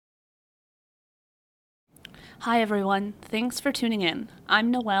Hi everyone, thanks for tuning in.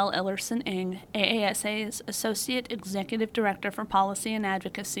 I'm Noelle Ellerson AASA's Associate Executive Director for Policy and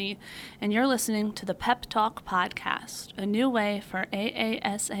Advocacy, and you're listening to the PEP Talk podcast, a new way for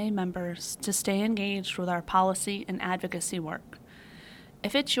AASA members to stay engaged with our policy and advocacy work.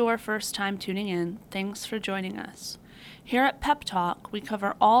 If it's your first time tuning in, thanks for joining us. Here at PEP Talk, we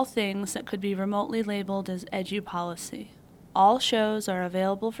cover all things that could be remotely labeled as edu-policy. All shows are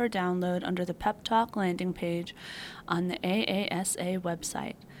available for download under the PEP Talk landing page on the AASA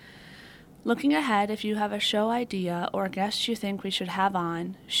website. Looking ahead, if you have a show idea or guest you think we should have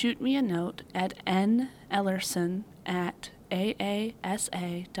on, shoot me a note at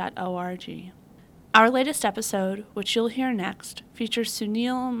nellerson@aasa.org. Our latest episode, which you'll hear next, features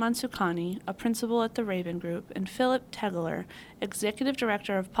Sunil Mansukhani, a principal at the Raven Group, and Philip Tegeler, Executive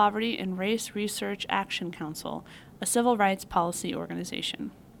Director of Poverty and Race Research Action Council, a civil rights policy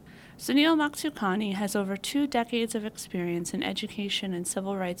organization. Sunil Mansukhani has over 2 decades of experience in education and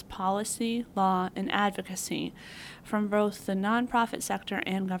civil rights policy, law, and advocacy from both the nonprofit sector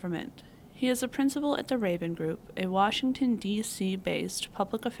and government. He is a principal at the Raven Group, a Washington, D.C.-based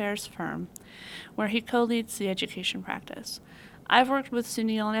public affairs firm, where he co-leads the education practice. I've worked with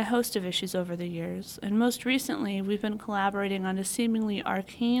Sunil on a host of issues over the years, and most recently we've been collaborating on a seemingly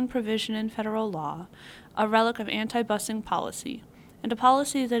arcane provision in federal law, a relic of anti-busing policy, and a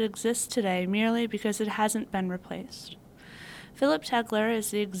policy that exists today merely because it hasn't been replaced. Philip Tegeler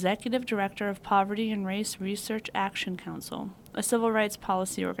is the Executive Director of Poverty and Race Research Action Council, a civil rights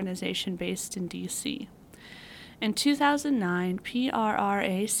policy organization based in D.C. In 2009,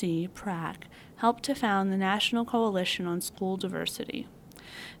 PRRAC helped to found the National Coalition on School Diversity.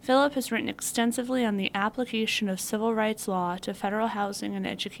 Philip has written extensively on the application of civil rights law to federal housing and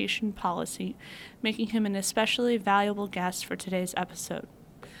education policy, making him an especially valuable guest for today's episode.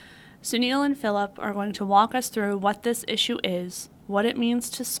 Sunil and Philip are going to walk us through what this issue is, what it means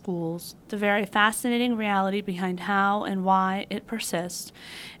to schools, the very fascinating reality behind how and why it persists,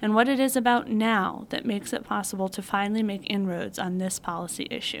 and what it is about now that makes it possible to finally make inroads on this policy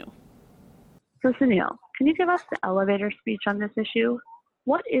issue. So Sunil, can you give us the elevator speech on this issue?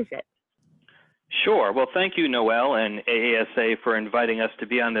 What is it? Sure. Well, thank you, Noelle and AASA, for inviting us to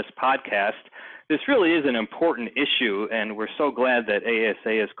be on this podcast. This really is an important issue, and we're so glad that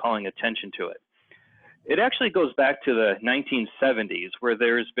AASA is calling attention to it. It actually goes back to the 1970s, where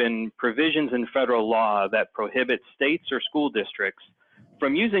there's been provisions in federal law that prohibit states or school districts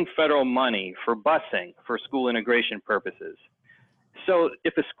from using federal money for busing for school integration purposes. So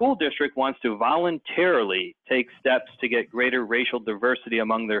if a school district wants to voluntarily take steps to get greater racial diversity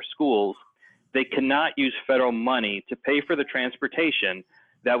among their schools, they cannot use federal money to pay for the transportation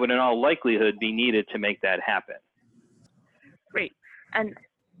that would in all likelihood be needed to make that happen. Great. And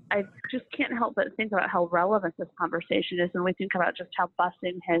I just can't help but think about how relevant this conversation is when we think about just how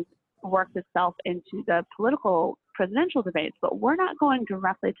busing has worked itself into the political presidential debates, but we're not going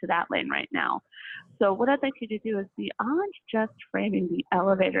directly to that lane right now. So what I'd like you to do is beyond just framing the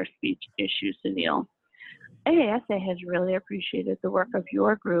elevator speech issue, Sunil, AASA has really appreciated the work of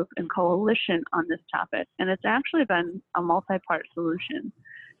your group and coalition on this topic, and it's actually been a multi-part solution.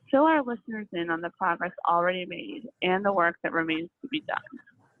 Fill our listeners in on the progress already made and the work that remains to be done.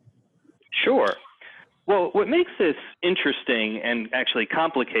 Sure. Well, what makes this interesting and actually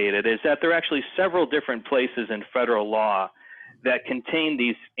complicated is that there are actually several different places in federal law that contain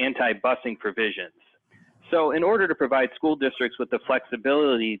these anti-busing provisions. So in order to provide school districts with the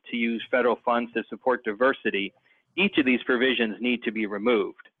flexibility to use federal funds to support diversity, each of these provisions need to be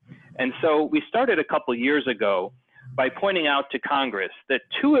removed. And so we started a couple years ago by pointing out to Congress that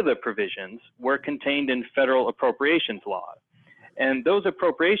 2 of the provisions were contained in federal appropriations laws. And those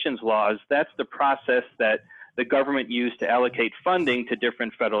appropriations laws, that's the process that the government used to allocate funding to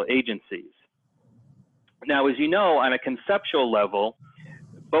different federal agencies. Now, as you know, on a conceptual level,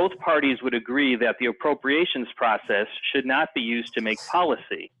 both parties would agree that the appropriations process should not be used to make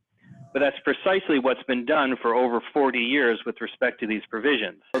policy. But that's precisely what's been done for over 40 years with respect to these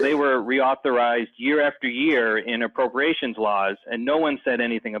provisions. So they were reauthorized year after year in appropriations laws, and no one said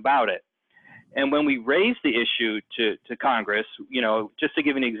anything about it. And when we raised the issue to Congress, just to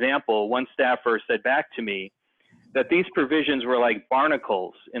give an example, one staffer said back to me that these provisions were like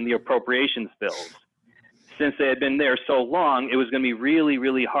barnacles in the appropriations bills. Since they had been there so long, it was going to be really,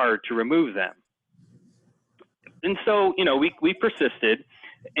 really hard to remove them. And so, we persisted.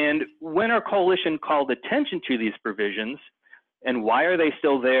 And when our coalition called attention to these provisions and why are they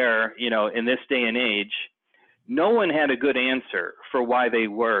still there, in this day and age, no one had a good answer for why they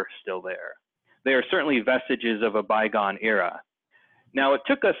were still there. They are certainly vestiges of a bygone era. Now, it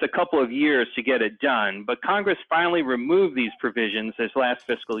took us a couple of years to get it done, but Congress finally removed these provisions this last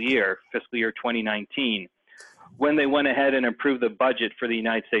fiscal year 2019, when they went ahead and approved the budget for the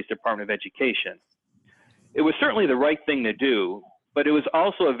United States Department of Education. It was certainly the right thing to do, but it was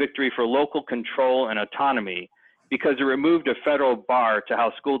also a victory for local control and autonomy because it removed a federal bar to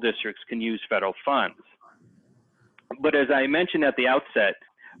how school districts can use federal funds. But as I mentioned at the outset,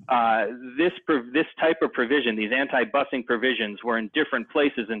 this type of provision, these anti-busing provisions, were in different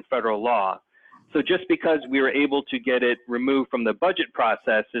places in federal law. So just because we were able to get it removed from the budget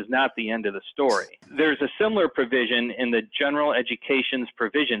process is not the end of the story. There's a similar provision in the General Education's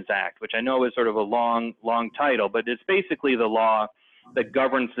Provisions Act, which I know is sort of a long title, but it's basically the law that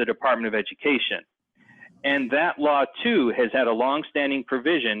governs the Department of Education. And that law, too, has had a long-standing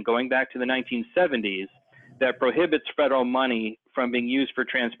provision going back to the 1970s that prohibits federal money from being used for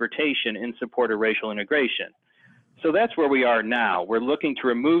transportation in support of racial integration. So that's where we are now. We're looking to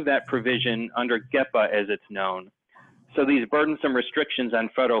remove that provision under GEPA, as it's known. So these burdensome restrictions on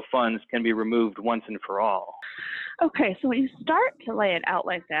federal funds can be removed once and for all. Okay, so when you start to lay it out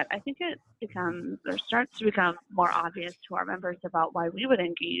like that, I think it starts to become more obvious to our members about why we would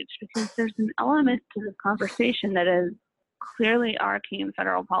engage, because there's an element to this conversation that is clearly arcane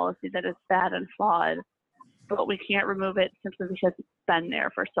federal policy that is bad and flawed, but we can't remove it simply because it's been there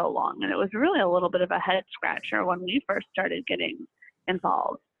for so long. And it was really a little bit of a head scratcher when we first started getting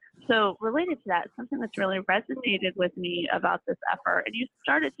involved. So related to that, something that's really resonated with me about this effort, and you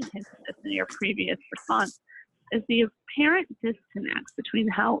started to hint at this in your previous response, is the apparent disconnect between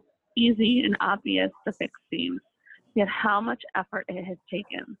how easy and obvious the fix seems, yet how much effort it has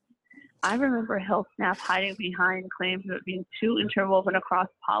taken. I remember Hill Snap hiding behind claims of it being too interwoven across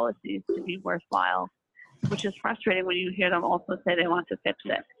policies to be worthwhile, which is frustrating when you hear them also say they want to fix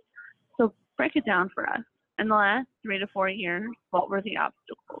it. So break it down for us. In the last 3 to 4 years, what were the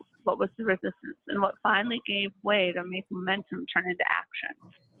obstacles? What was the resistance? And what finally gave way to make momentum turn into action?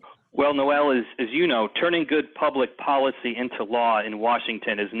 Well, Noelle, as you know, turning good public policy into law in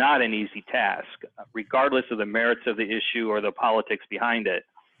Washington is not an easy task, regardless of the merits of the issue or the politics behind it.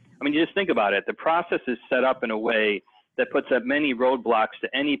 I mean, you just think about it. The process is set up in a way that puts up many roadblocks to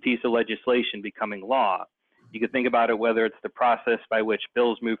any piece of legislation becoming law. You could think about it whether it's the process by which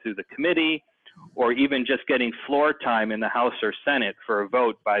bills move through the committee, or even just getting floor time in the House or Senate for a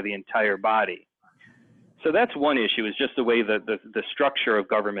vote by the entire body. So that's one issue, is just the way the structure of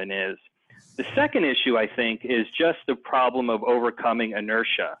government is. The second issue, I think, is just the problem of overcoming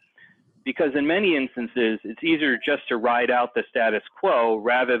inertia. Because in many instances, it's easier just to ride out the status quo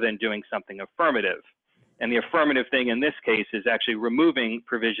rather than doing something affirmative. And the affirmative thing in this case is actually removing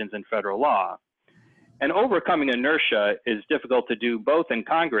provisions in federal law. And overcoming inertia is difficult to do both in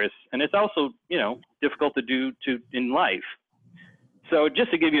Congress, and it's also, difficult to do in life. So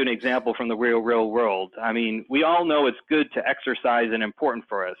just to give you an example from the real world, I mean, we all know it's good to exercise and important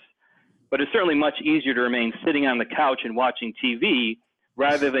for us, but it's certainly much easier to remain sitting on the couch and watching TV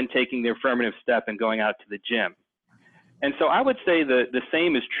rather than taking the affirmative step and going out to the gym. And so I would say the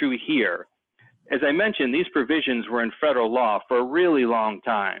same is true here. As I mentioned, these provisions were in federal law for a really long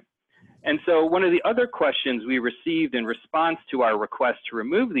time. And so one of the other questions we received in response to our request to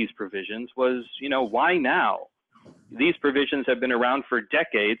remove these provisions was, why now? These provisions have been around for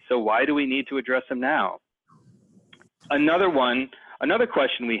decades, so why do we need to address them now? Another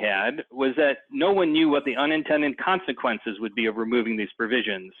question we had was that no one knew what the unintended consequences would be of removing these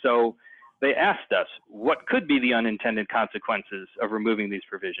provisions. So they asked us, what could be the unintended consequences of removing these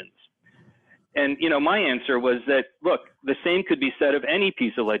provisions? And, my answer was that, look, the same could be said of any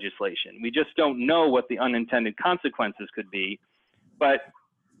piece of legislation. We just don't know what the unintended consequences could be, but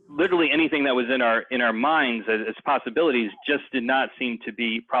literally anything that was in our minds as possibilities just did not seem to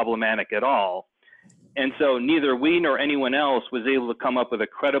be problematic at all. And so neither we nor anyone else was able to come up with a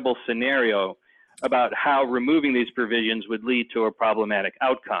credible scenario about how removing these provisions would lead to a problematic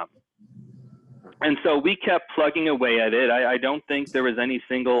outcome. And so we kept plugging away at it. I don't think there was any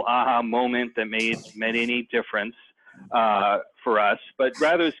single aha moment that made any difference for us, but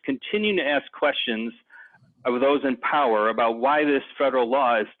rather is continuing to ask questions of those in power about why this federal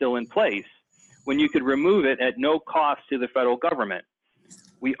law is still in place when you could remove it at no cost to the federal government.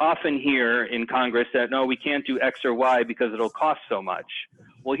 We often hear in Congress that, no, we can't do X or Y because it'll cost so much.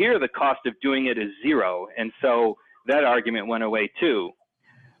 Well, here the cost of doing it is zero, and so that argument went away too.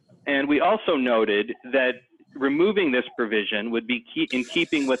 And we also noted that removing this provision would be in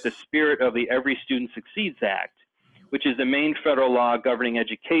keeping with the spirit of the Every Student Succeeds Act, which is the main federal law governing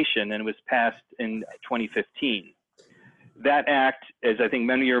education and was passed in 2015. That act, as I think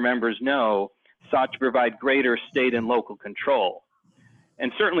many of your members know, sought to provide greater state and local control.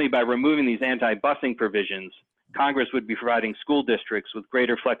 And certainly by removing these anti-busing provisions, Congress would be providing school districts with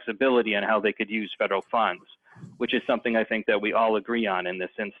greater flexibility on how they could use federal funds, which is something I think that we all agree on in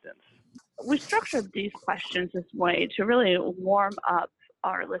this instance. We structured these questions this way to really warm up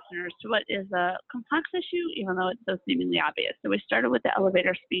our listeners to what is a complex issue, even though it's so seemingly obvious. So we started with the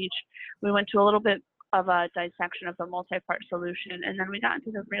elevator speech. We went to a little bit of a dissection of the multi-part solution, and then we got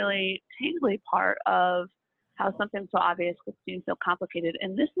into the really tangly part of how something so obvious could seem so complicated.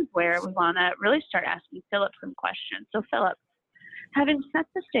 And this is where we want to really start asking Philip some questions. So Philip, having set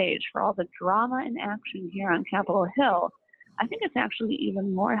the stage for all the drama and action here on Capitol Hill, I think it's actually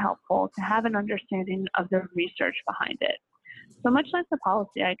even more helpful to have an understanding of the research behind it. So much like the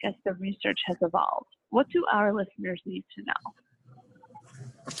policy, I guess the research has evolved. What do our listeners need to know?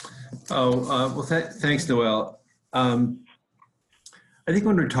 Thanks, Noelle. I think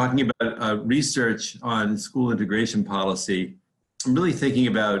when we're talking about research on school integration policy, I'm really thinking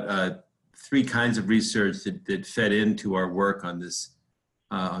about three kinds of research that fed into our work on this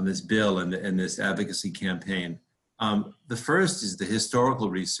bill and this advocacy campaign. The first is the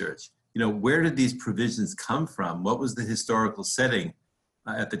historical research. Where did these provisions come from? What was the historical setting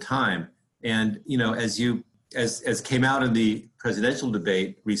at the time? And as came out in the presidential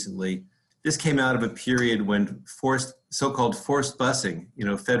debate recently, this came out of a period when so-called forced busing,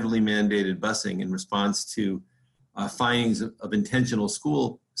 federally mandated busing in response to findings of intentional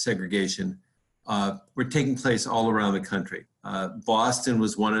school segregation, were taking place all around the country. Boston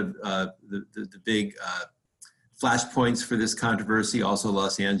was one of the big flashpoints for this controversy, also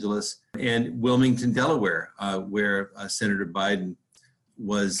Los Angeles, and Wilmington, Delaware, where Senator Biden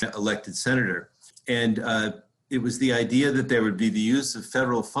was elected senator. And it was the idea that there would be the use of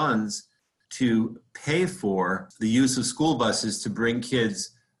federal funds to pay for the use of school buses to bring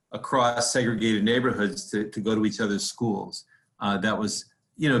kids across segregated neighborhoods to go to each other's schools. That was,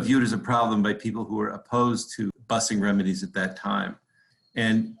 viewed as a problem by people who were opposed to busing remedies at that time.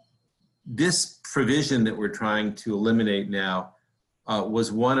 And this provision that we're trying to eliminate now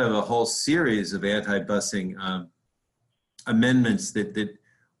was one of a whole series of anti-busing amendments that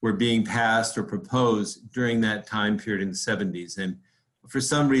were being passed or proposed during that time period in the 70s. And for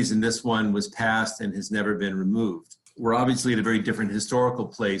some reason, this one was passed and has never been removed. We're obviously at a very different historical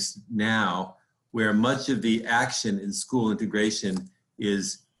place now, where much of the action in school integration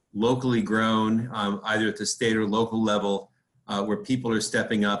is locally grown, either at the state or local level, where people are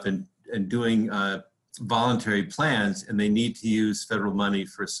stepping up and doing voluntary plans, and they need to use federal money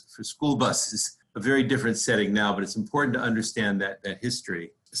for school buses. A very different setting now, but it's important to understand that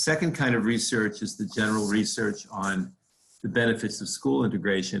history. The second kind of research is the general research on the benefits of school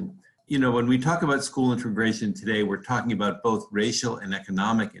integration. When we talk about school integration today, we're talking about both racial and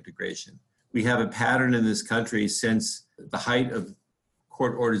economic integration. We have a pattern in this country since the height of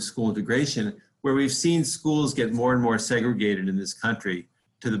court-ordered school integration, where we've seen schools get more and more segregated in this country,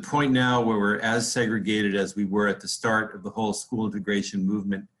 to the point now where we're as segregated as we were at the start of the whole school integration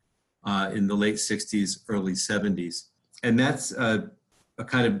movement in the late 60s, early 70s. And that's a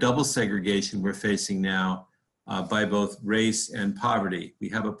kind of double segregation we're facing now by both race and poverty. We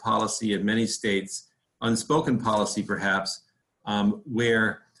have a policy in many states, unspoken policy perhaps,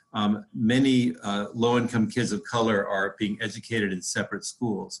 where many low-income kids of color are being educated in separate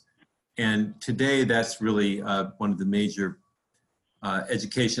schools. And today that's really one of the major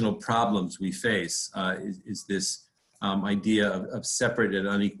educational problems we face, is this idea of separate and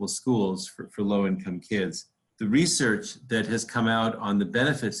unequal schools for low-income kids. The research that has come out on the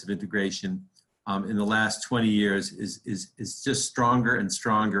benefits of integration in the last 20 years is just stronger and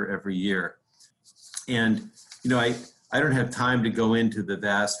stronger every year. And, I don't have time to go into the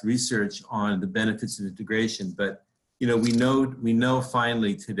vast research on the benefits of integration, but, we know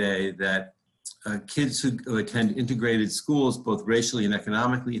finally today that kids who attend integrated schools, both racially and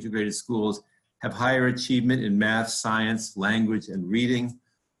economically integrated schools, have higher achievement in math, science, language, and reading,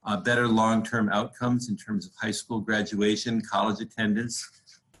 better long-term outcomes in terms of high school graduation, college attendance.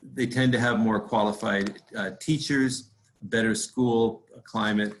 They tend to have more qualified teachers, better school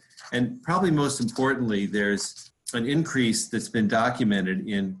climate, and probably most importantly, there's an increase that's been documented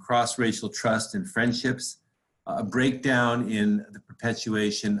in cross-racial trust and friendships, a breakdown in the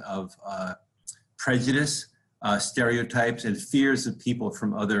perpetuation of prejudice, stereotypes, and fears of people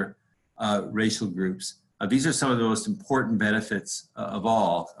from other racial groups. These are some of the most important benefits of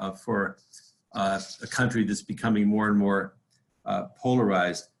all for a country that's becoming more and more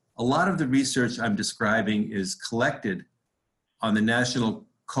polarized. A lot of the research I'm describing is collected on the National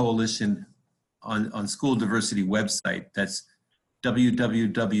Coalition on School Diversity website. That's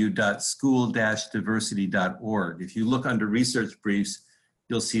www.school-diversity.org. If you look under research briefs,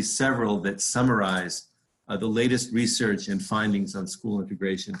 you'll see several that summarize the latest research and findings on school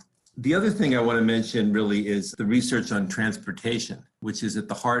integration. The other thing I want to mention really is the research on transportation, which is at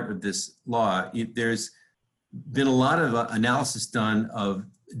the heart of this law. There's been a lot of analysis done of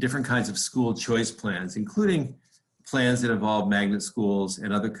different kinds of school choice plans, including plans that involve magnet schools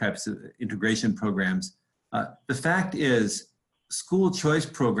and other types of integration programs. The fact is, school choice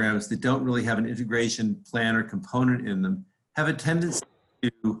programs that don't really have an integration plan or component in them have a tendency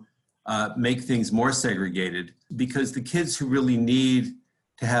to make things more segregated, because the kids who really need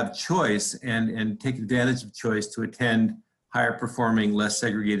to have choice and take advantage of choice to attend higher performing, less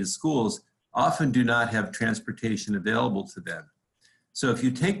segregated schools often do not have transportation available to them. So if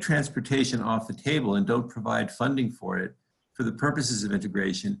you take transportation off the table and don't provide funding for it for the purposes of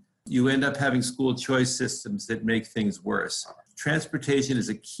integration, you end up having school choice systems that make things worse. Transportation is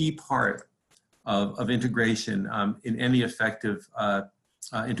a key part of integration in any effective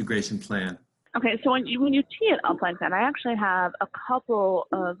integration plan. Okay, so when you tee it up like that, I actually have a couple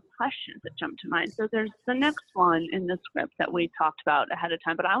of questions that jump to mind. So there's the next one in the script that we talked about ahead of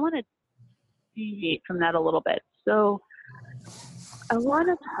time, but I want to deviate from that a little bit. So I want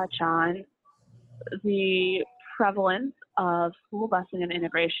to touch on the prevalence of school busing and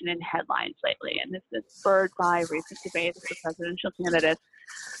integration in headlines lately, and this is spurred by recent debates with the presidential candidates.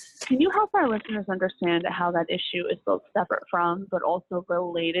 Can you help our listeners understand how that issue is both separate from, but also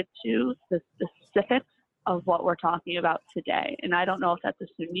related to, the specifics of what we're talking about today? And I don't know if that's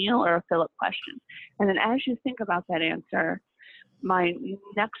a Sunil or a Philip question. And then as you think about that answer, my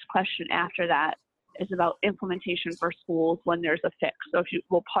next question after that is about implementation for schools when there's a fix. So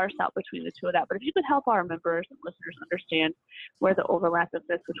we'll parse out between the two of that. But if you could help our members and listeners understand where the overlap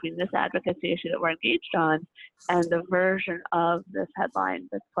exists between this advocacy issue that we're engaged on and the version of this headline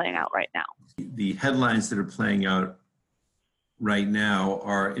that's playing out right now. The headlines that are playing out right now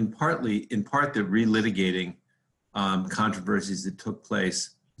are in part the relitigating controversies that took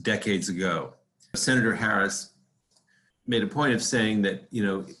place decades ago. Senator Harris made a point of saying that,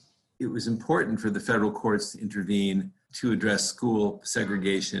 it was important for the federal courts to intervene to address school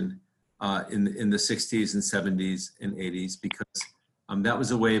segregation in the 60s and 70s and 80s, because that was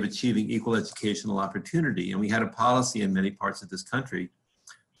a way of achieving equal educational opportunity. And we had a policy in many parts of this country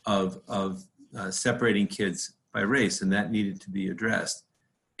of separating kids by race, and that needed to be addressed.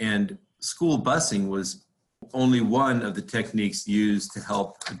 And school busing was only one of the techniques used to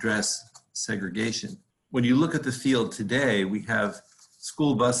help address segregation. When you look at the field today, we have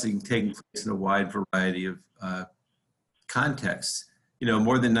school busing taking place in a wide variety of contexts.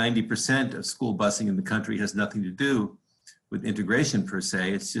 More than 90% of school busing in the country has nothing to do with integration per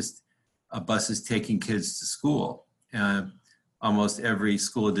se. It's just buses taking kids to school. Almost every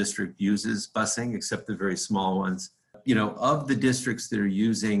school district uses busing, except the very small ones. Of the districts that are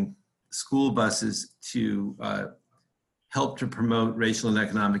using school buses to help to promote racial and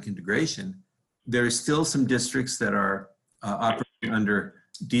economic integration, there are still some districts that are operating under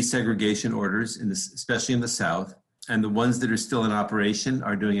desegregation orders, especially in the South. And the ones that are still in operation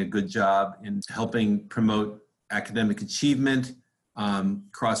are doing a good job in helping promote academic achievement,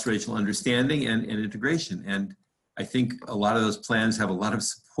 cross-racial understanding, and integration. And I think a lot of those plans have a lot of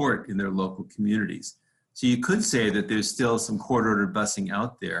support in their local communities. So you could say that there's still some court-ordered busing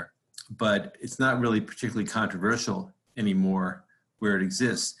out there, but it's not really particularly controversial anymore where it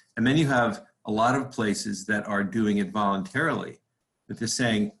exists. And then you have a lot of places that are doing it voluntarily, that they're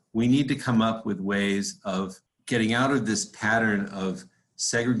saying, we need to come up with ways of getting out of this pattern of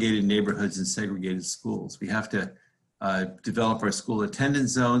segregated neighborhoods and segregated schools. We have to develop our school attendance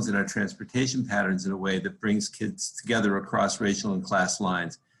zones and our transportation patterns in a way that brings kids together across racial and class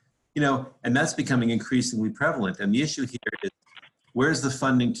lines. And that's becoming increasingly prevalent. And the issue here is, where's the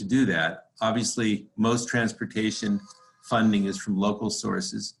funding to do that? Obviously, most transportation funding is from local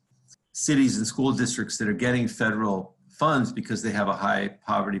sources. Cities and school districts that are getting federal funds because they have a high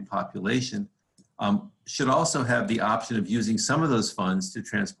poverty population should also have the option of using some of those funds to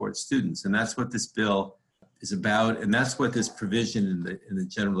transport students. And that's what this bill is about. And that's what this provision in the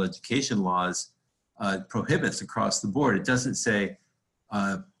general education laws prohibits across the board. It doesn't say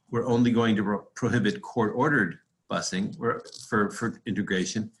we're only going to prohibit court-ordered busing for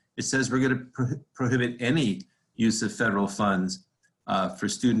integration. It says we're going to prohibit any use of federal funds for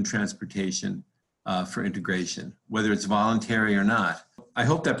student transportation for integration, whether it's voluntary or not. I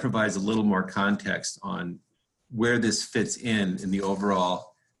hope that provides a little more context on where this fits in the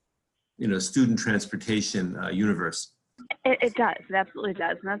overall, student transportation universe. It does. It absolutely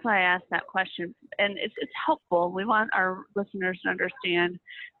does. And that's why I asked that question. And it's helpful. We want our listeners to understand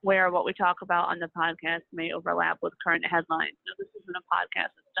where what we talk about on the podcast may overlap with current headlines. So this isn't a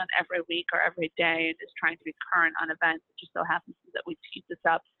podcast that's done every week or every day and is trying to be current on events. It just so happens that we tease this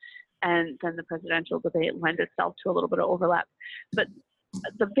up, and then the presidential debate lends itself to a little bit of overlap. But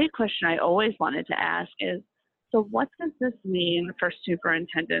the big question I always wanted to ask is, so what does this mean for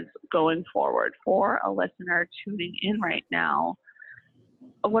superintendents going forward? For a listener tuning in right now,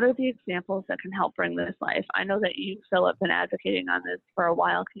 what are the examples that can help bring this life? I know that you, Philip, been advocating on this for a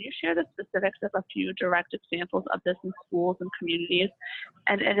while. Can you share the specifics of a few direct examples of this in schools and communities?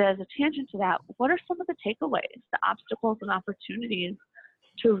 And as a tangent to that, what are some of the takeaways, the obstacles and opportunities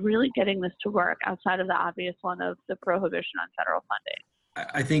to really getting this to work outside of the obvious one of the prohibition on federal funding?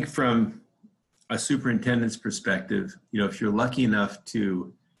 I think from a superintendent's perspective, if you're lucky enough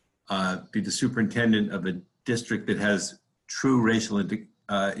to be the superintendent of a district that has true racial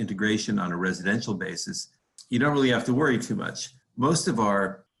integration on a residential basis, you don't really have to worry too much. Most of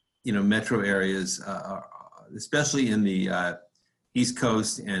our, metro areas, especially in the East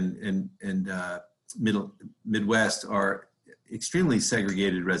Coast and Midwest, are extremely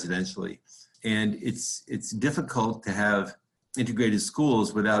segregated residentially, and it's difficult to have integrated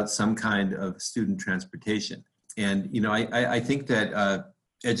schools without some kind of student transportation. And, I think that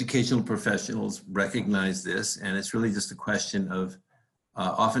educational professionals recognize this, and it's really just a question of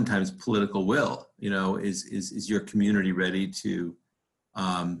oftentimes political will. Is your community ready to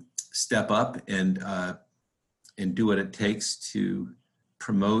step up and do what it takes to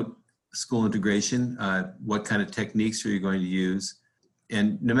promote school integration? What kind of techniques are you going to use?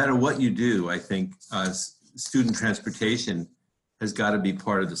 And no matter what you do, I think student transportation has got to be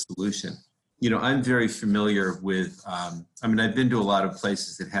part of the solution. I'm very familiar with, I've been to a lot of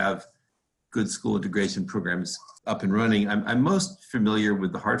places that have good school integration programs up and running. I'm most familiar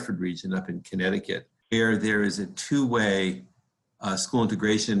with the Hartford region up in Connecticut, where there is a two-way school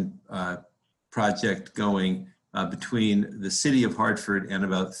integration project going between the city of Hartford and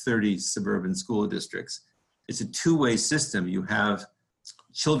about 30 suburban school districts. It's a two-way system. You have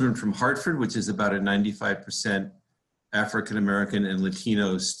children from Hartford, which is about a 95% African American and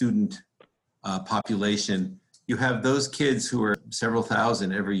Latino student population. You have those kids who are several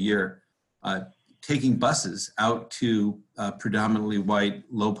thousand every year taking buses out to predominantly white,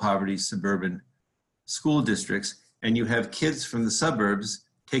 low poverty suburban school districts. And you have kids from the suburbs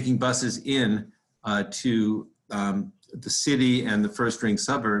taking buses in to the city and the first ring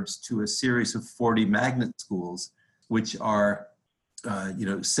suburbs to a series of 40 magnet schools, which are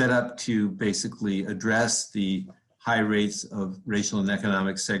set up to basically address the high rates of racial and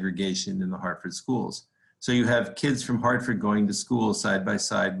economic segregation in the Hartford schools. So you have kids from Hartford going to school side by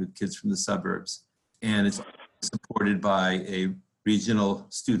side with kids from the suburbs, and it's supported by a regional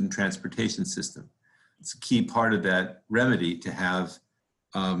student transportation system. It's a key part of that remedy to have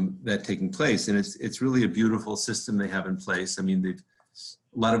that taking place, and it's really a beautiful system they have in place. They've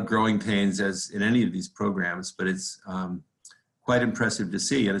a lot of growing pains as in any of these programs, but it's quite impressive to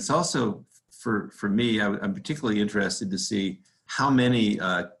see. And it's also, for me, I'm particularly interested to see how many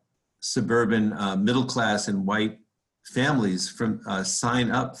suburban middle class and white families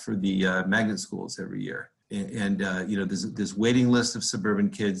sign up for the magnet schools every year. And there's this waiting list of suburban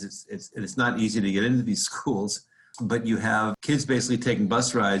kids. It's not easy to get into these schools, but you have kids basically taking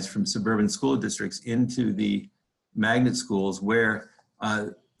bus rides from suburban school districts into the magnet schools, where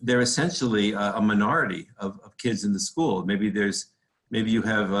they're essentially a minority of kids in the school. Maybe you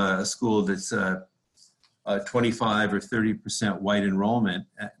have a school that's 25 or 30% white enrollment,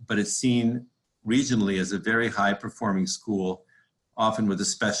 but it's seen regionally as a very high performing school, often with a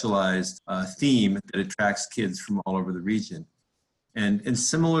specialized theme that attracts kids from all over the region. And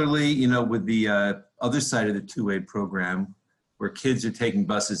similarly, with the other side of the two-way program, where kids are taking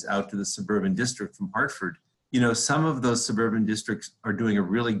buses out to the suburban district from Hartford, some of those suburban districts are doing a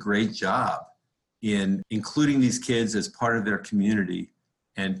really great job in including these kids as part of their community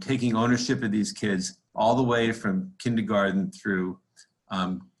and taking ownership of these kids all the way from kindergarten through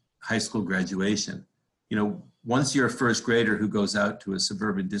high school graduation. Once you're a first grader who goes out to a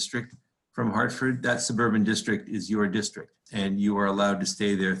suburban district from Hartford, that suburban district is your district, and you are allowed to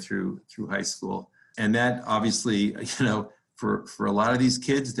stay there through high school. And that obviously, for a lot of these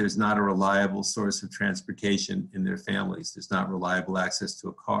kids, there's not a reliable source of transportation in their families. There's not reliable access to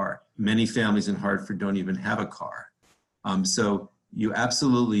a car. Many families in Hartford don't even have a car. So you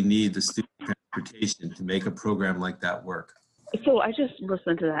absolutely need the student transportation to make a program like that work. So I just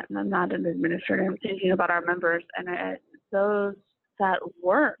listened to that, and I'm not an administrator. I'm thinking about our members, and those that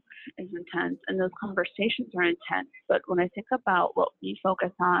work is intense and those conversations are intense. But when I think about what we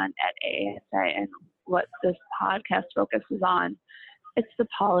focus on at AASA and what this podcast focuses on, it's the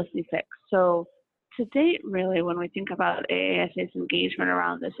policy fix. So to date, really, when we think about AASA's engagement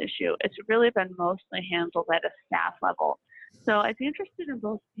around this issue, it's really been mostly handled at a staff level. So I'd be interested in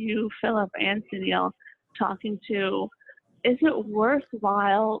both you, Philip, and Sunil, talking to, is it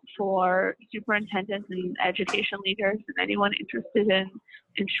worthwhile for superintendents and education leaders and anyone interested in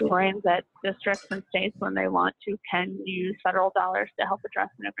ensuring that districts and states, when they want to, can use federal dollars to help address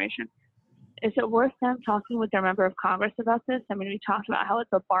integration? Is it worth them talking with their member of Congress about this? I mean, we talked about how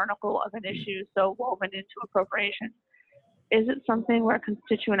it's a barnacle of an issue so woven into appropriation. Is it something where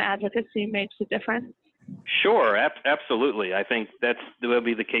constituent advocacy makes a difference? Sure, absolutely. I think that will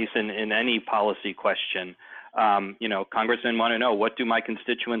be the case in any policy question. Congressmen want to know, what do my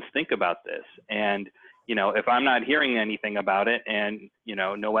constituents think about this? And, if I'm not hearing anything about it, and,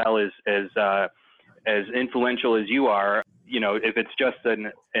 Noelle is as influential as you are, if it's just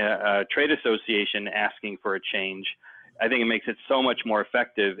a trade association asking for a change, I think it makes it so much more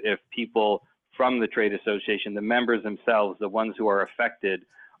effective if people from the trade association, the members themselves, the ones who are affected,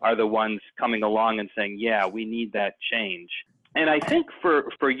 are the ones coming along and saying, yeah, we need that change. And I think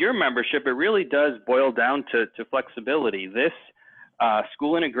for your membership, it really does boil down to flexibility. This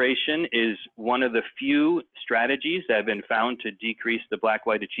school integration is one of the few strategies that have been found to decrease the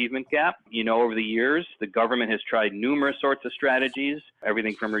black-white achievement gap. Over the years, the government has tried numerous sorts of strategies,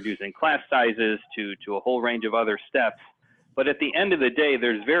 everything from reducing class sizes to a whole range of other steps. But at the end of the day,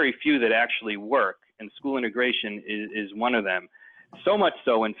 there's very few that actually work, and school integration is one of them. So much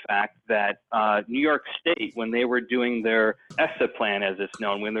so, in fact, that New York State, when they were doing their AASA plan, as it's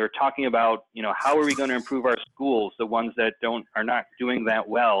known, when they were talking about, how are we going to improve our schools, the ones that are not doing that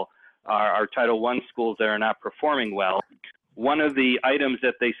well, our Title I schools that are not performing well, one of the items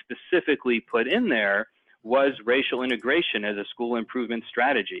that they specifically put in there was racial integration as a school improvement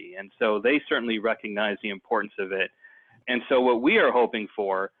strategy. And so they certainly recognize the importance of it. And so what we are hoping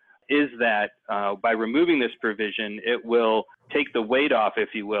for is that by removing this provision, it will take the weight off, if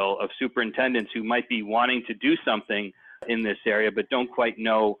you will, of superintendents who might be wanting to do something in this area but don't quite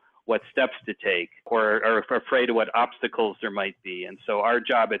know what steps to take or are afraid of what obstacles there might be. And so our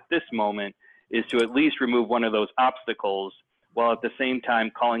job at this moment is to at least remove one of those obstacles while at the same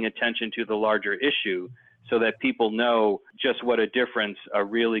time calling attention to the larger issue so that people know just what a difference a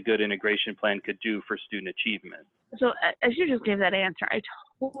really good integration plan could do for student achievement. So as you just gave that answer, I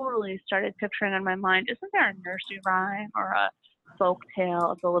totally started picturing in my mind, isn't there a nursery rhyme or a folk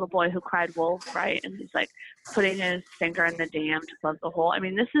tale of the little boy who cried wolf, right? And he's like putting his finger in the dam to plug the hole. I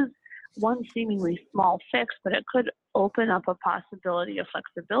mean, this is one seemingly small fix, but it could open up a possibility of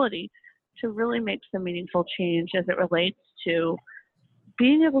flexibility to really make some meaningful change as it relates to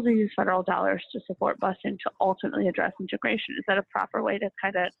being able to use federal dollars to support busing to ultimately address integration. Is that a proper way to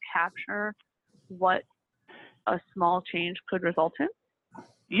kind of capture what a small change could result in?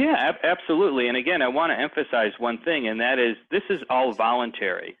 Yeah, absolutely. And again, I want to emphasize one thing, and that is this is all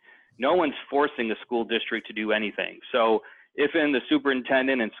voluntary. No one's forcing a school district to do anything. So if in the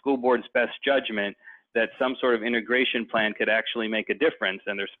superintendent and school board's best judgment that some sort of integration plan could actually make a difference,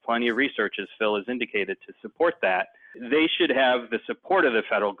 and there's plenty of research, as Phil has indicated, to support that, they should have the support of the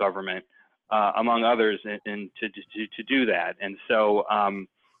federal government, among others, to do that. And so,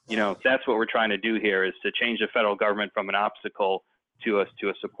 that's what we're trying to do here, is to change the federal government from an obstacle to a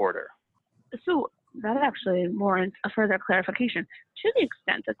supporter. So that actually warrants a further clarification. To the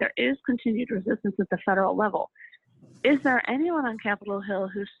extent that there is continued resistance at the federal level, is there anyone on Capitol Hill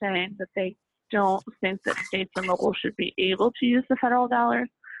who's saying that they don't think that states and locals should be able to use the federal dollars?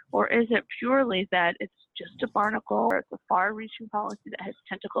 Or is it purely that it's just a barnacle, or it's a far-reaching policy that has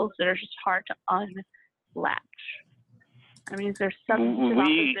tentacles that are just hard to unlatch? I mean, is there substantive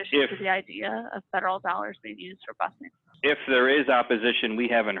opposition to the idea of federal dollars being used for busing? If there is opposition, we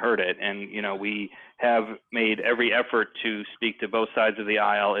haven't heard it. And, we have made every effort to speak to both sides of the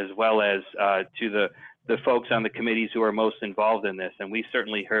aisle, as well as to the folks on the committees who are most involved in this. And we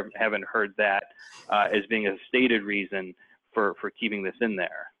certainly haven't heard that as being a stated reason for keeping this in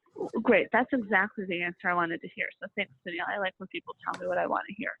there. Great. That's exactly the answer I wanted to hear. So thanks, Sunil. I like when people tell me what I want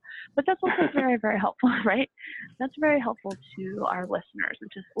to hear. But that's also very, very helpful, right? That's very helpful to our listeners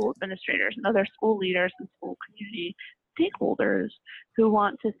and to school administrators and other school leaders and school community stakeholders who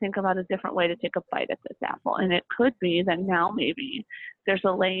want to think about a different way to take a bite at this apple. And it could be that now maybe there's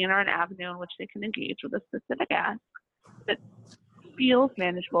a lane or an avenue in which they can engage with a specific ask that feels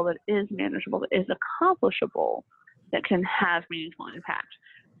manageable, that is accomplishable, that can have meaningful impact.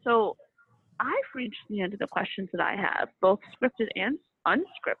 So I've reached the end of the questions that I have, both scripted and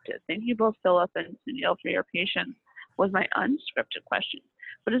unscripted. Thank you both, Philip and Sunil, for your patience with my unscripted questions.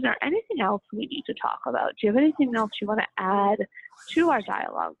 But is there anything else we need to talk about? Do you have anything else you want to add to our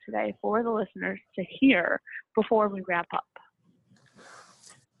dialogue today for the listeners to hear before we wrap up?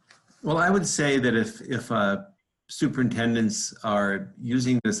 Well, I would say that if superintendents are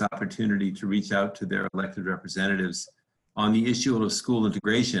using this opportunity to reach out to their elected representatives on the issue of school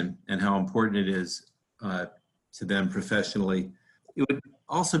integration and how important it is to them professionally, it would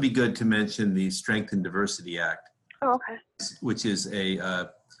also be good to mention the Strength and Diversity Act. Oh, okay. Which is a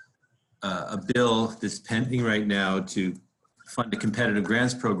bill that's pending right now to fund a competitive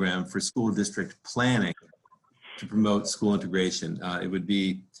grants program for school district planning to promote school integration. It would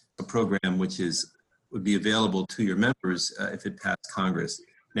be a program which would be available to your members if it passed Congress.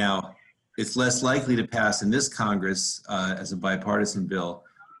 Now, it's less likely to pass in this Congress as a bipartisan bill,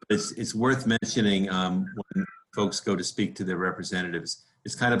 but it's worth mentioning when folks go to speak to their representatives.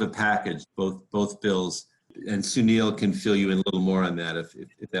 It's kind of a package, both bills. And Sunil can fill you in a little more on that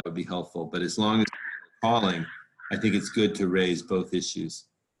if that would be helpful. But as long as you're calling, I think it's good to raise both issues.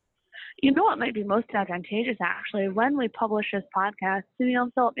 You know what might be most advantageous, actually, when we publish this podcast, Sunil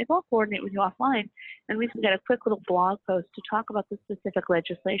and Philip, maybe I'll coordinate with you offline, and we can get a quick little blog post to talk about the specific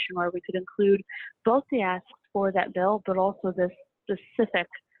legislation where we could include both the asks for that bill, but also this specific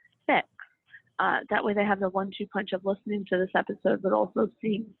fix. That way they have the 1-2 punch of listening to this episode, but also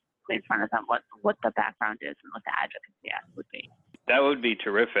seeing in front of them what the background is and what the advocacy ask would be. That would be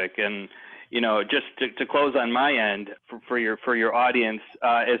terrific. And just to close on my end for your audience,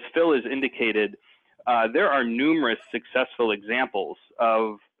 as Phil has indicated, there are numerous successful examples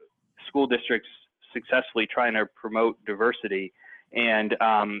of school districts successfully trying to promote diversity. And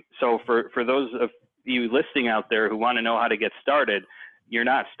so for those of you listening out there who want to know how to get started, you're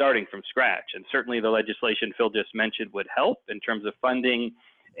not starting from scratch. And certainly the legislation Phil just mentioned would help in terms of funding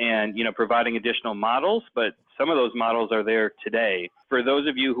and providing additional models, but some of those models are there today. For those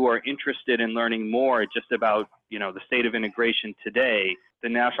of you who are interested in learning more just about the state of integration today, the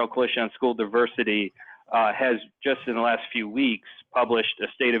National Coalition on School Diversity has just in the last few weeks published a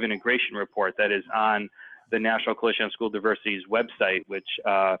state of integration report that is on the National Coalition on School Diversity's website, which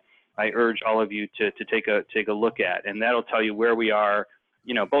I urge all of you to take a look at, and that'll tell you where we are,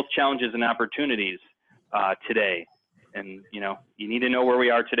 both challenges and opportunities today. And, you need to know where we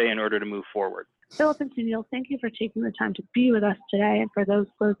are today in order to move forward. Philip and Sunil, thank you for taking the time to be with us today and for those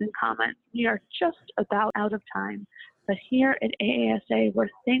closing comments. We are just about out of time, but here at AASA, we're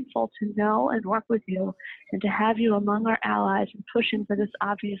thankful to know and work with you and to have you among our allies and pushing for this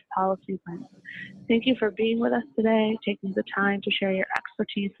obvious policy win. Thank you for being with us today, taking the time to share your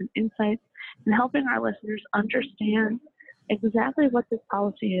expertise and insights, and helping our listeners understand exactly what this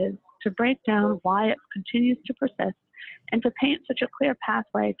policy is, to break down why it continues to persist, and to paint such a clear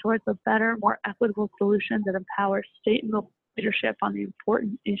pathway towards a better, more equitable solution that empowers state and local leadership on the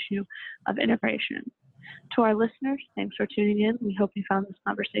important issue of integration. To our listeners, thanks for tuning in. We hope you found this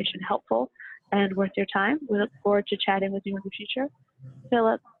conversation helpful and worth your time. We look forward to chatting with you in the future.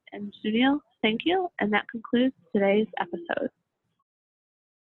 Philip and Sunil, thank you, and that concludes today's episode.